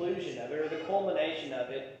the conclusion of it, or the culmination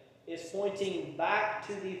of it, is pointing back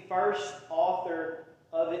to the first author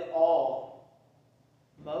of it all,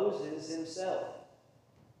 Moses himself.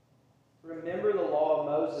 Remember the law of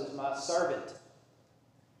Moses, my servant.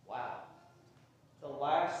 Wow. The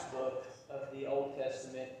last book of the Old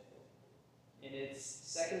Testament, in its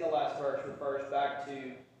second to last verse, refers back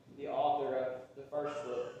to the author of the first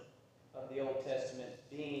book of the Old Testament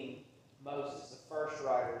being Moses, the first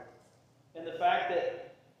writer. And the fact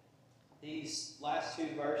that these last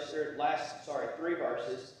three verses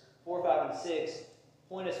 4, 5, and 6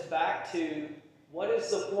 point us back to what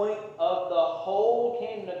is the point of the whole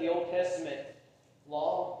canon of the Old Testament?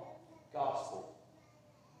 Law, gospel.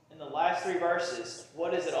 In the last 3 verses,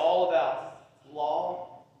 what is it all about?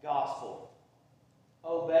 Law, gospel.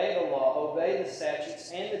 Obey the law, obey the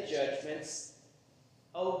statutes and the judgments.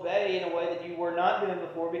 Obey in a way that you were not doing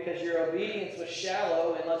before because your obedience was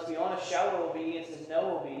shallow, and let's be honest, shallow obedience is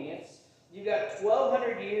no obedience. You got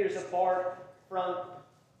 1,200 years apart from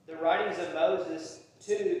the writings of Moses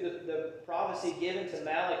to the prophecy given to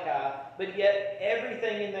Malachi, but yet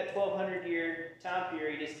everything in that 1,200-year time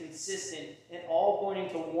period is consistent and all pointing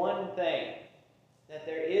to one thing, that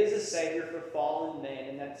there is a Savior for fallen man,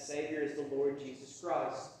 and that Savior is the Lord Jesus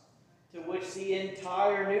Christ, to which the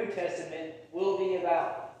entire New Testament will be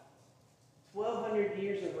about. 1,200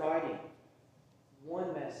 years of writing,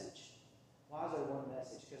 one message. Why is there one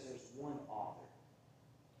message? Because there's one author.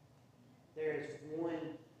 There is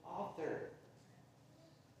one author.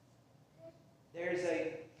 There's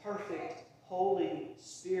a perfect Holy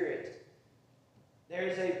Spirit.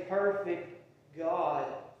 There's a perfect God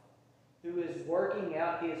who is working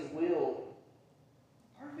out His will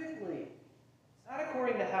perfectly. It's not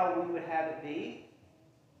according to how we would have it be,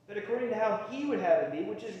 but according to how He would have it be,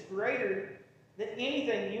 which is greater than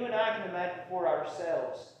anything you and I can imagine for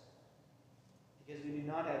ourselves. Because we do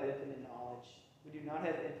not have infinite knowledge. We do not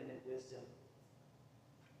have infinite wisdom.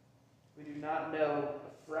 We do not know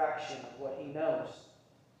a fraction of what He knows.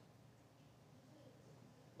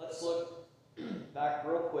 Let's look back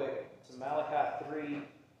real quick to Malachi 3,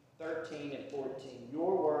 13 and 14.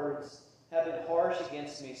 Your words have been harsh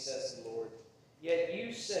against me, says the Lord. Yet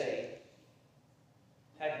you say,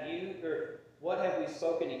 what have we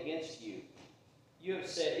spoken against you? You have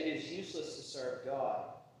said it is useless to serve God.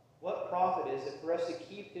 What profit is it for us to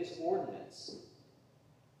keep His ordinance?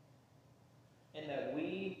 And that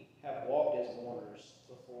we have walked as mourners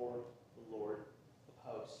before the Lord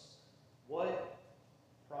of hosts. What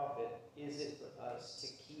profit is it for us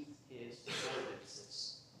to keep His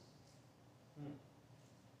ordinances?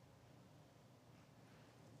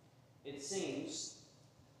 It seems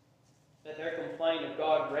that their complaint of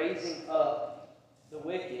God raising up the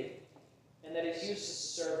wicked and that it's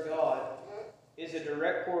useless to serve God is a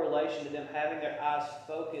direct correlation to them having their eyes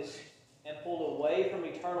focused and pulled away from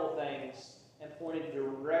eternal things and pointed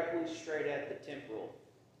directly straight at the temporal.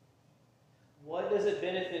 What does it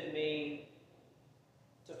benefit me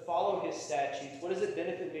to follow His statutes? What does it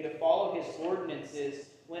benefit me to follow His ordinances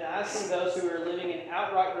when I see those who are living in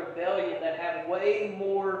outright rebellion that have way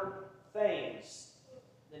more things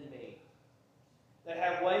than me, that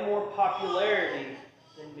have way more popularity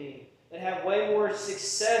than me, that have way more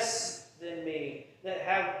success than me, that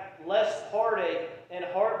have less heartache and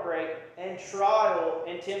heartbreak and trial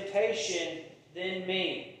and temptation than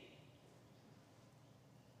me?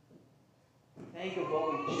 Think of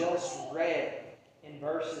what we just read in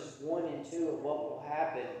verses 1 and 2 of what will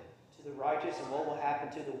happen to the righteous and what will happen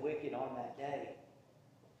to the wicked on that day.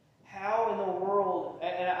 How in the world,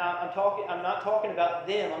 and I'm not talking about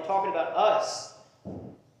them, I'm talking about us.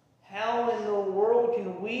 How in the world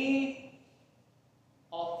can we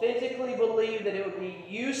authentically believe that it would be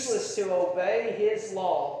useless to obey His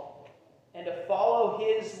law and to follow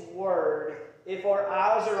His word if our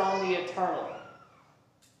eyes are on the eternal?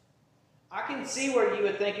 I can see where you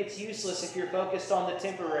would think it's useless if you're focused on the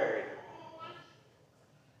temporary.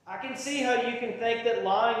 I can see how you can think that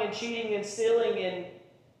lying and cheating and stealing and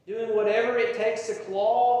doing whatever it takes to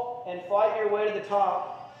claw and fight your way to the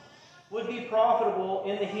top would be profitable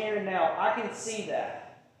in the here and now. I can see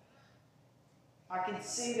that. I can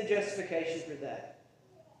see the justification for that.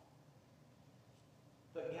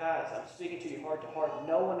 But guys, I'm speaking to you heart to heart.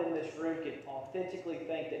 No one in this room can authentically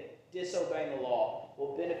think that disobeying the law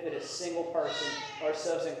will benefit a single person,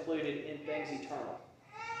 ourselves included, in things eternal.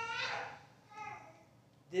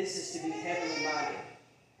 This is to be heavenly minded.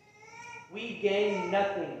 We gain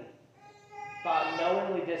nothing by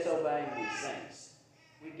knowingly disobeying these things.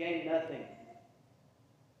 We gain nothing.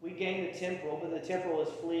 We gain the temporal, but the temporal is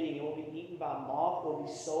fleeting. It will be eaten by moth. It will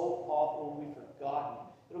be sold off. It will be forgotten.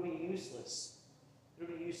 It will be useless. It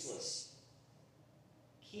will be useless.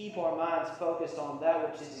 Keep our minds focused on that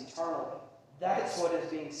which is eternal. That's what is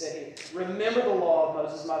being said here. Remember the law of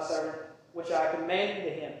Moses, my servant, which I commanded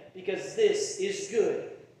to him, because this is good.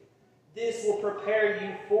 This will prepare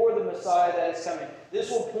you for the Messiah that is coming.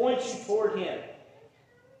 This will point you toward Him.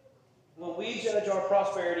 When we judge our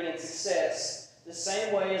prosperity and success the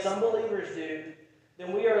same way as unbelievers do,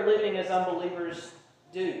 then we are living as unbelievers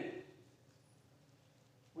do.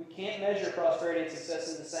 We can't measure prosperity and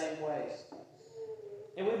success in the same ways.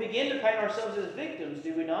 And we begin to paint ourselves as victims,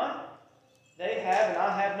 do we not? They have and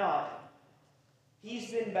I have not.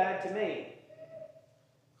 He's been bad to me.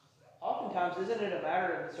 Oftentimes, isn't it a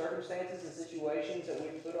matter of the circumstances and situations that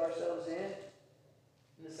we put ourselves in?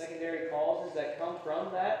 And the secondary causes that come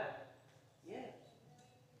from that? Yeah,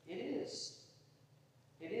 it is.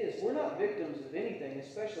 It is. We're not victims of anything,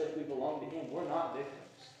 especially if we belong to Him. We're not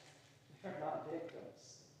victims. We're not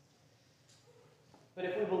victims. But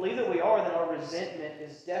if we believe that we are, then our resentment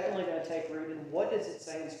is definitely going to take root. And what does it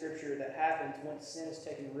say in Scripture that happens once sin has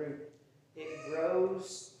taken root? It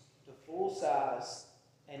grows to full size,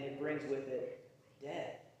 and it brings with it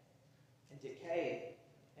death and decay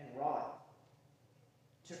and rot.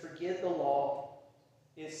 To forget the law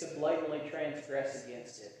is to blatantly transgress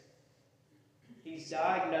against it. He's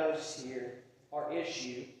diagnosed here our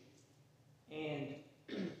issue, and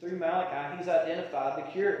through Malachi, he's identified the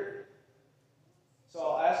cure. So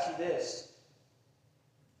I'll ask you this.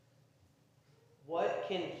 What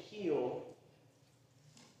can heal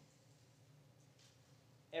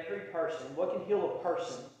every person? What can heal a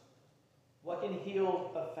person? What can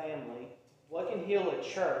heal a family? What can heal a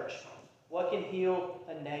church? What can heal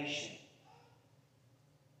a nation?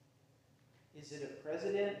 Is it a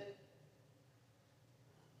president?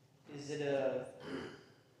 Is it a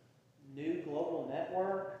new global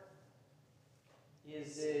network?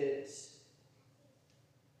 Is it...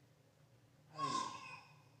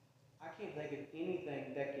 I can't think of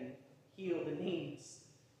anything that can heal the needs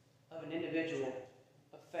of an individual,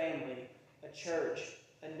 a family, a church,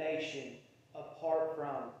 a nation, apart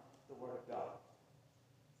from the Word of God.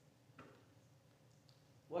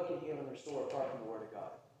 What can heal and restore apart from the Word of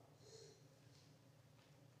God?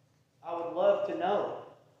 I would love to know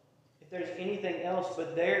if there's anything else,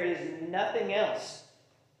 but there is nothing else.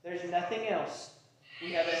 There's nothing else.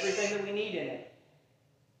 We have everything that we need in it.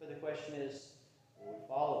 But the question is, will we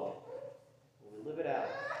follow it? Will we live it out?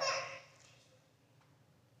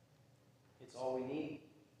 It's all we need.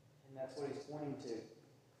 And that's what he's pointing to.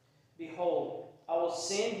 Behold, I will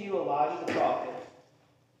send you Elijah the prophet.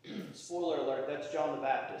 Spoiler alert, that's John the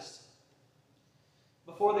Baptist.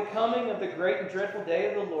 Before the coming of the great and dreadful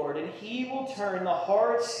day of the Lord, and he will turn the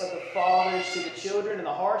hearts of the fathers to the children, and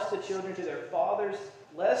the hearts of the children to their fathers,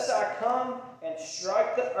 lest I come and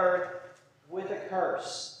strike the earth with a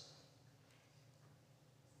curse.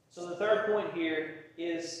 So the third point here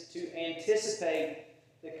is to anticipate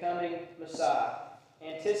the coming Messiah.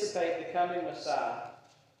 Anticipate the coming Messiah.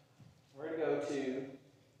 We're going to go to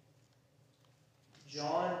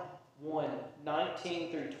John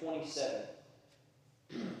 1:19 through 27.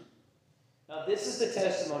 Now this is the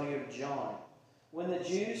testimony of John. When the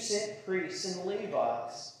Jews sent priests and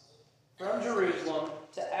Levites from Jerusalem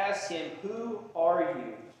to ask him, "Who are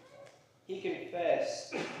you?" he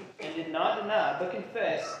confessed and did not deny, but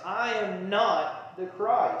confessed, "I am not the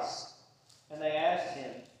Christ." And they asked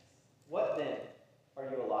him, "What then? Are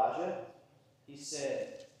you Elijah?" He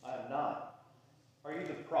said, "I am not." "Are you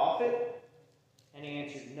the prophet?" And he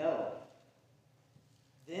answered, "No."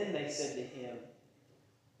 Then they said to him,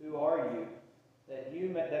 "Who are you? That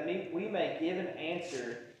we may give an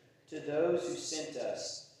answer to those who sent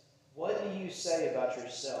us. What do you say about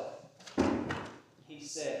yourself?" He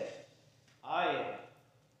said, "I am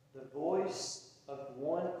the voice of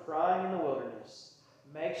one crying in the wilderness,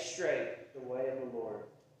 'Make straight the way of the Lord,'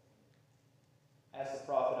 as the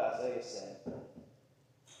prophet Isaiah said."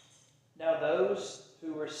 Now those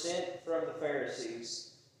who were sent from the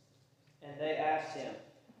Pharisees, and they asked him,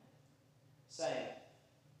 saying,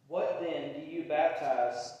 "What then do you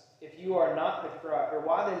baptize if you are not the Christ? Or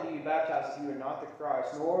why then do you baptize if you are not the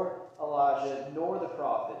Christ, nor Elijah, nor the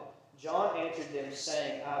prophet?" John answered them,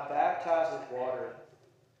 saying, "I baptize with water,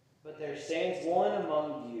 but there stands one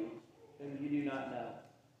among you whom you do not know.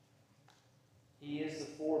 He is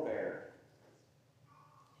the forebearer.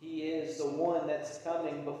 He is the one that's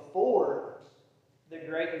coming before the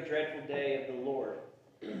great and dreadful day of the Lord."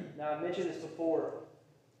 Now, I mentioned this before.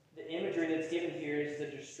 The imagery that's given here is the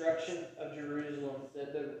destruction of Jerusalem,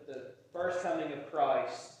 the first coming of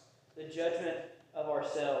Christ, the judgment of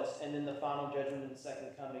ourselves, and then the final judgment and the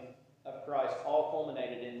second coming of Christ, all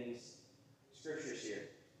culminated in these scriptures here.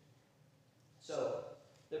 So,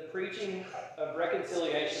 the preaching of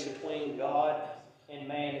reconciliation between God and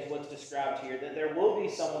man is what's described here. That there will be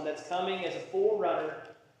someone that's coming as a forerunner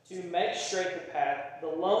to make straight the path. The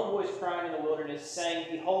lone voice crying in the wilderness,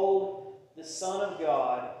 saying, "Behold, the Son of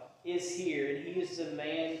God is here, and he is the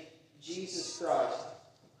man, Jesus Christ."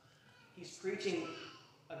 He's preaching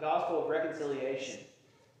a gospel of reconciliation.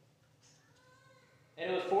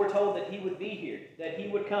 And it was foretold that he would be here, that he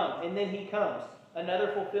would come, and then he comes.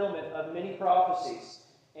 Another fulfillment of many prophecies.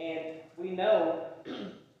 And we know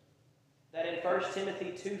that in 1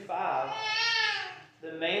 Timothy 2:5,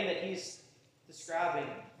 the man that he's describing,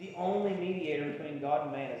 the only mediator between God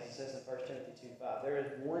and man, as it says in 1 Timothy 2:5, there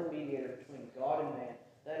is one mediator between God and man.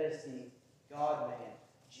 That is the God-man,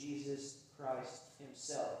 Jesus Christ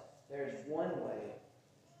himself. There is one way,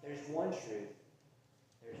 there's one truth,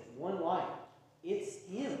 there's one light. It's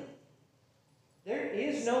him. There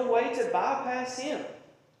is no way to bypass him.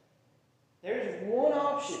 There's one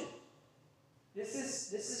option. This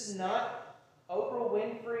is not Oprah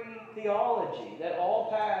Winfrey theology, that all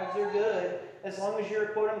paths are good as long as you're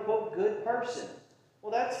a quote-unquote good person.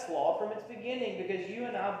 Well, that's flawed from its beginning, because you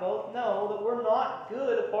and I both know that we're not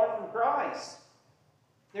good apart from Christ.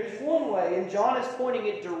 There's one way, and John is pointing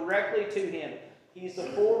it directly to him. He's the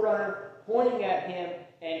forerunner, pointing at him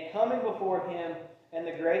and coming before him in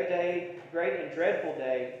the great and dreadful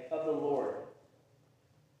day of the Lord.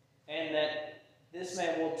 And that this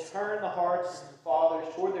man will turn the hearts of the fathers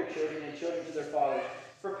toward their children and children to their fathers,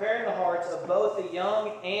 preparing the hearts of both the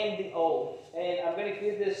young and the old. And I'm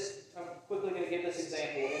quickly going to give this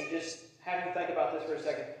example and just have you think about this for a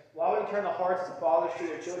second. Why would he turn the hearts of the fathers to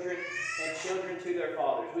their children and children to their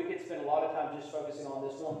fathers? We could spend a lot of time just focusing on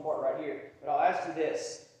this one part right here. But I'll ask you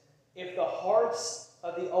this. If the hearts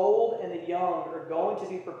of the old and the young are going to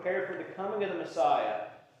be prepared for the coming of the Messiah,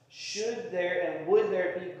 should there and would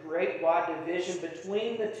there be great wide division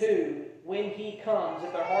between the two when he comes,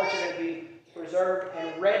 if their hearts are going to be preserved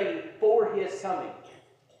and ready for his coming?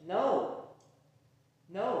 No.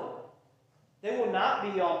 No. They will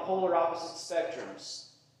not be on polar opposite spectrums.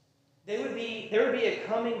 There would be a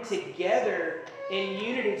coming together in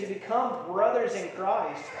unity to become brothers in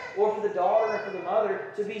Christ, or for the daughter and for the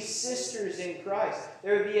mother to be sisters in Christ.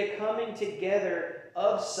 There would be a coming together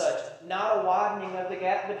of such, not a widening of the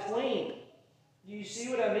gap between. Do you see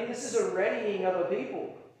what I mean? This is a readying of a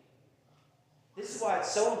people. This is why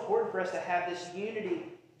it's so important for us to have this unity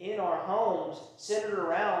in our homes centered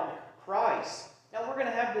around Christ. Now, we're going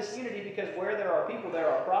to have this unity because where there are people, there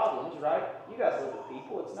are problems, right? You guys live with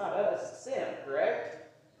people. It's not us, it's them,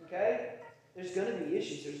 correct? Okay? There's going to be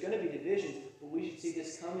issues. There's going to be divisions. But we should see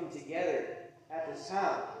this coming together at this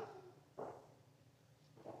time.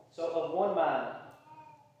 So, of one mind.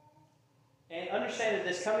 And understand that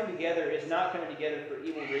this coming together is not coming together for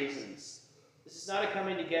evil reasons. This is not a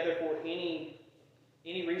coming together for any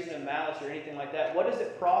reason of malice or anything like that. What does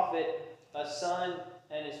it profit a son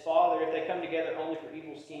and his father if they come together only for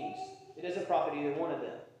evil schemes? It doesn't profit either one of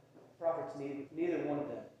them. It profits neither one of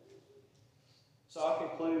them. So I'll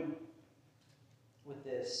conclude with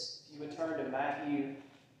this. If you would turn to Matthew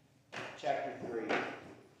chapter 3,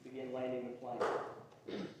 begin landing the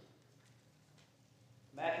plane.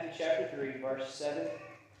 Matthew chapter 3, verse 7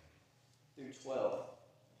 through 12.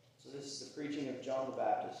 So this is the preaching of John the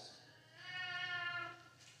Baptist.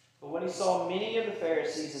 But when he saw many of the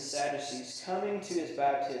Pharisees and Sadducees coming to his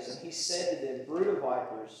baptism, he said to them, "Brood of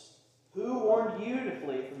vipers, who warned you to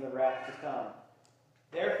flee from the wrath to come?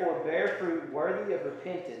 Therefore bear fruit worthy of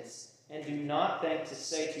repentance, and do not think to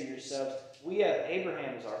say to yourselves, 'We have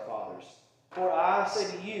Abraham as our fathers.' For I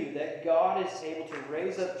say to you that God is able to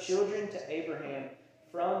raise up children to Abraham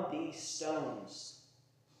from these stones.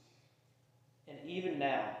 And even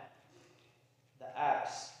now, the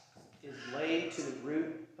axe is laid to the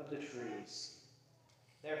root of the trees.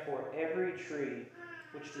 Therefore, every tree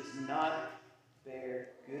which does not bear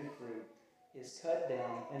good fruit is cut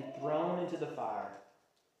down and thrown into the fire.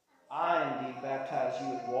 I indeed baptize you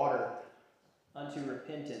with water unto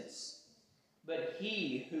repentance, but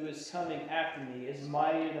he who is coming after me is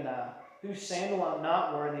mightier than I, whose sandal I'm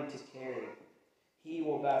not worthy to carry. He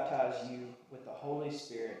will baptize you with the Holy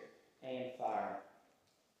Spirit and fire.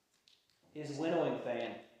 His winnowing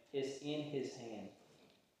fan is in his hand,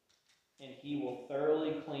 and he will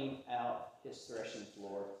thoroughly clean out his threshing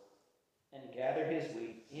floor and gather his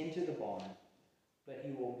wheat into the barn, but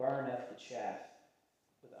he will burn up the chaff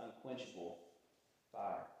with unquenchable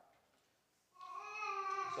fire."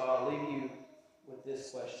 So I'll leave you with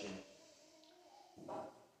this question.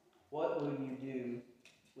 What will you do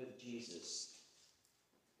with Jesus?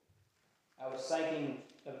 I was thinking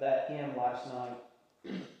of that hymn last night.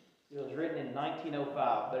 It was written in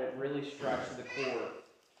 1905, but it really strikes to the core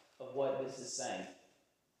of what this is saying.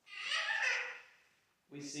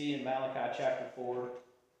 We see in Malachi chapter 4,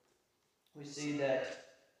 we see that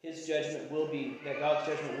His judgment will be, that God's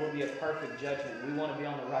judgment will be a perfect judgment. We want to be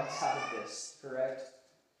on the right side of this, correct?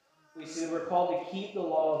 We see that we're called to keep the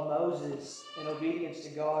law of Moses in obedience to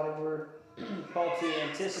God, and we're called to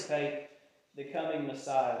anticipate the coming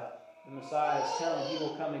Messiah. The Messiah is coming. He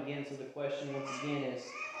will come again. So the question once again is,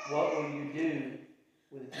 what will you do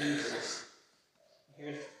with Jesus.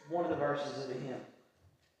 Here's one of the verses of the hymn.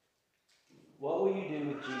 What will you do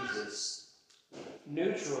with Jesus?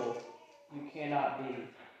 Neutral you cannot be.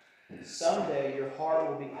 Someday your heart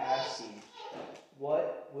will be asking,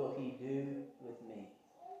 what will he do with me?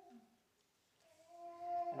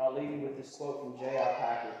 And I'll leave you with this quote from J.I.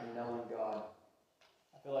 Packer from Knowing God.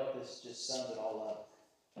 I feel like this just sums it all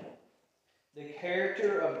up. The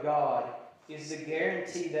character of God is the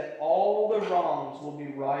guarantee that all the wrongs will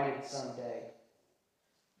be righted someday.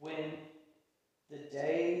 When the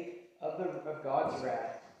day of God's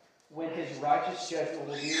wrath, when his righteous judgment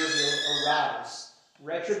will be revealed, arrives,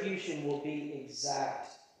 retribution will be exact,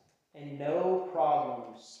 and no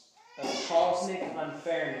problems of cosmic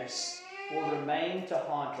unfairness will remain to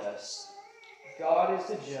haunt us. God is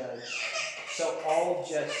the judge, so all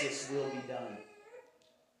justice will be done.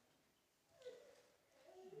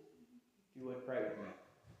 If you would pray with me.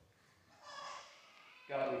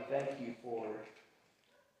 God, we thank you for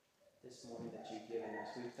this morning that you've given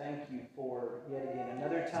us. We thank you for, yet again,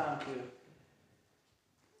 another time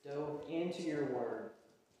to dove into your word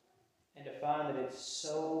and to find that it's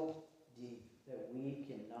so deep that we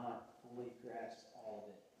cannot fully grasp all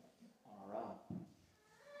of it on our own.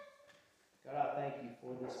 God, I thank you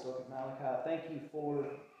for this book of Malachi. I thank you for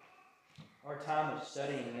our time of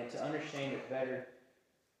studying it, to understand it better,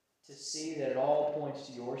 to see that it all points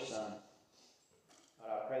to your Son.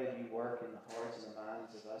 God, I pray that you work in the hearts and the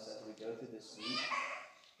minds of us as we go through this week,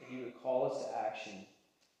 that you would call us to action,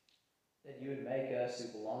 that you would make us who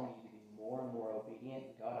belong to you to be more and more obedient.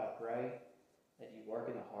 And God, I pray that you work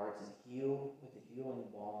in the hearts and heal with the healing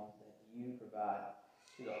balm that you provide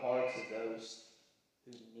to the hearts of those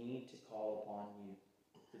who need to call upon you,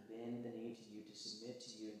 to bend the knee to you, to submit to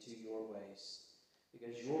you and to your ways,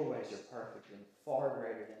 because your ways are perfect and far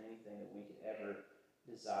greater than anything that we could ever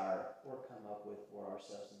desire or come up with for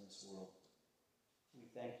ourselves in this world. We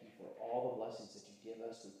thank you for all the blessings that you give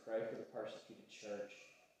us. We pray for the persecuted church.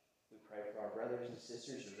 We pray for our brothers and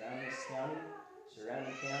sisters around this county,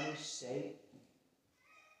 surrounding counties, state.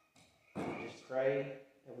 We just pray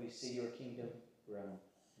that we see your kingdom grow.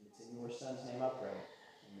 And it's in your Son's name I pray.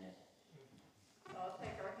 Amen. So I'll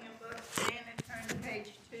take our hymn book, stand and turn to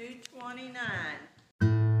page 229.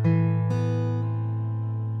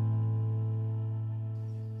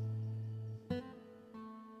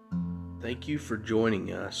 Thank you for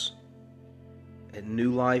joining us at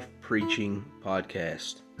New Life Preaching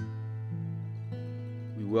Podcast.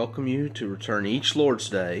 We welcome you to return each Lord's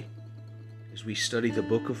Day as we study the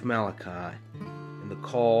book of Malachi and the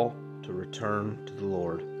call to return to the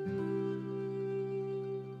Lord.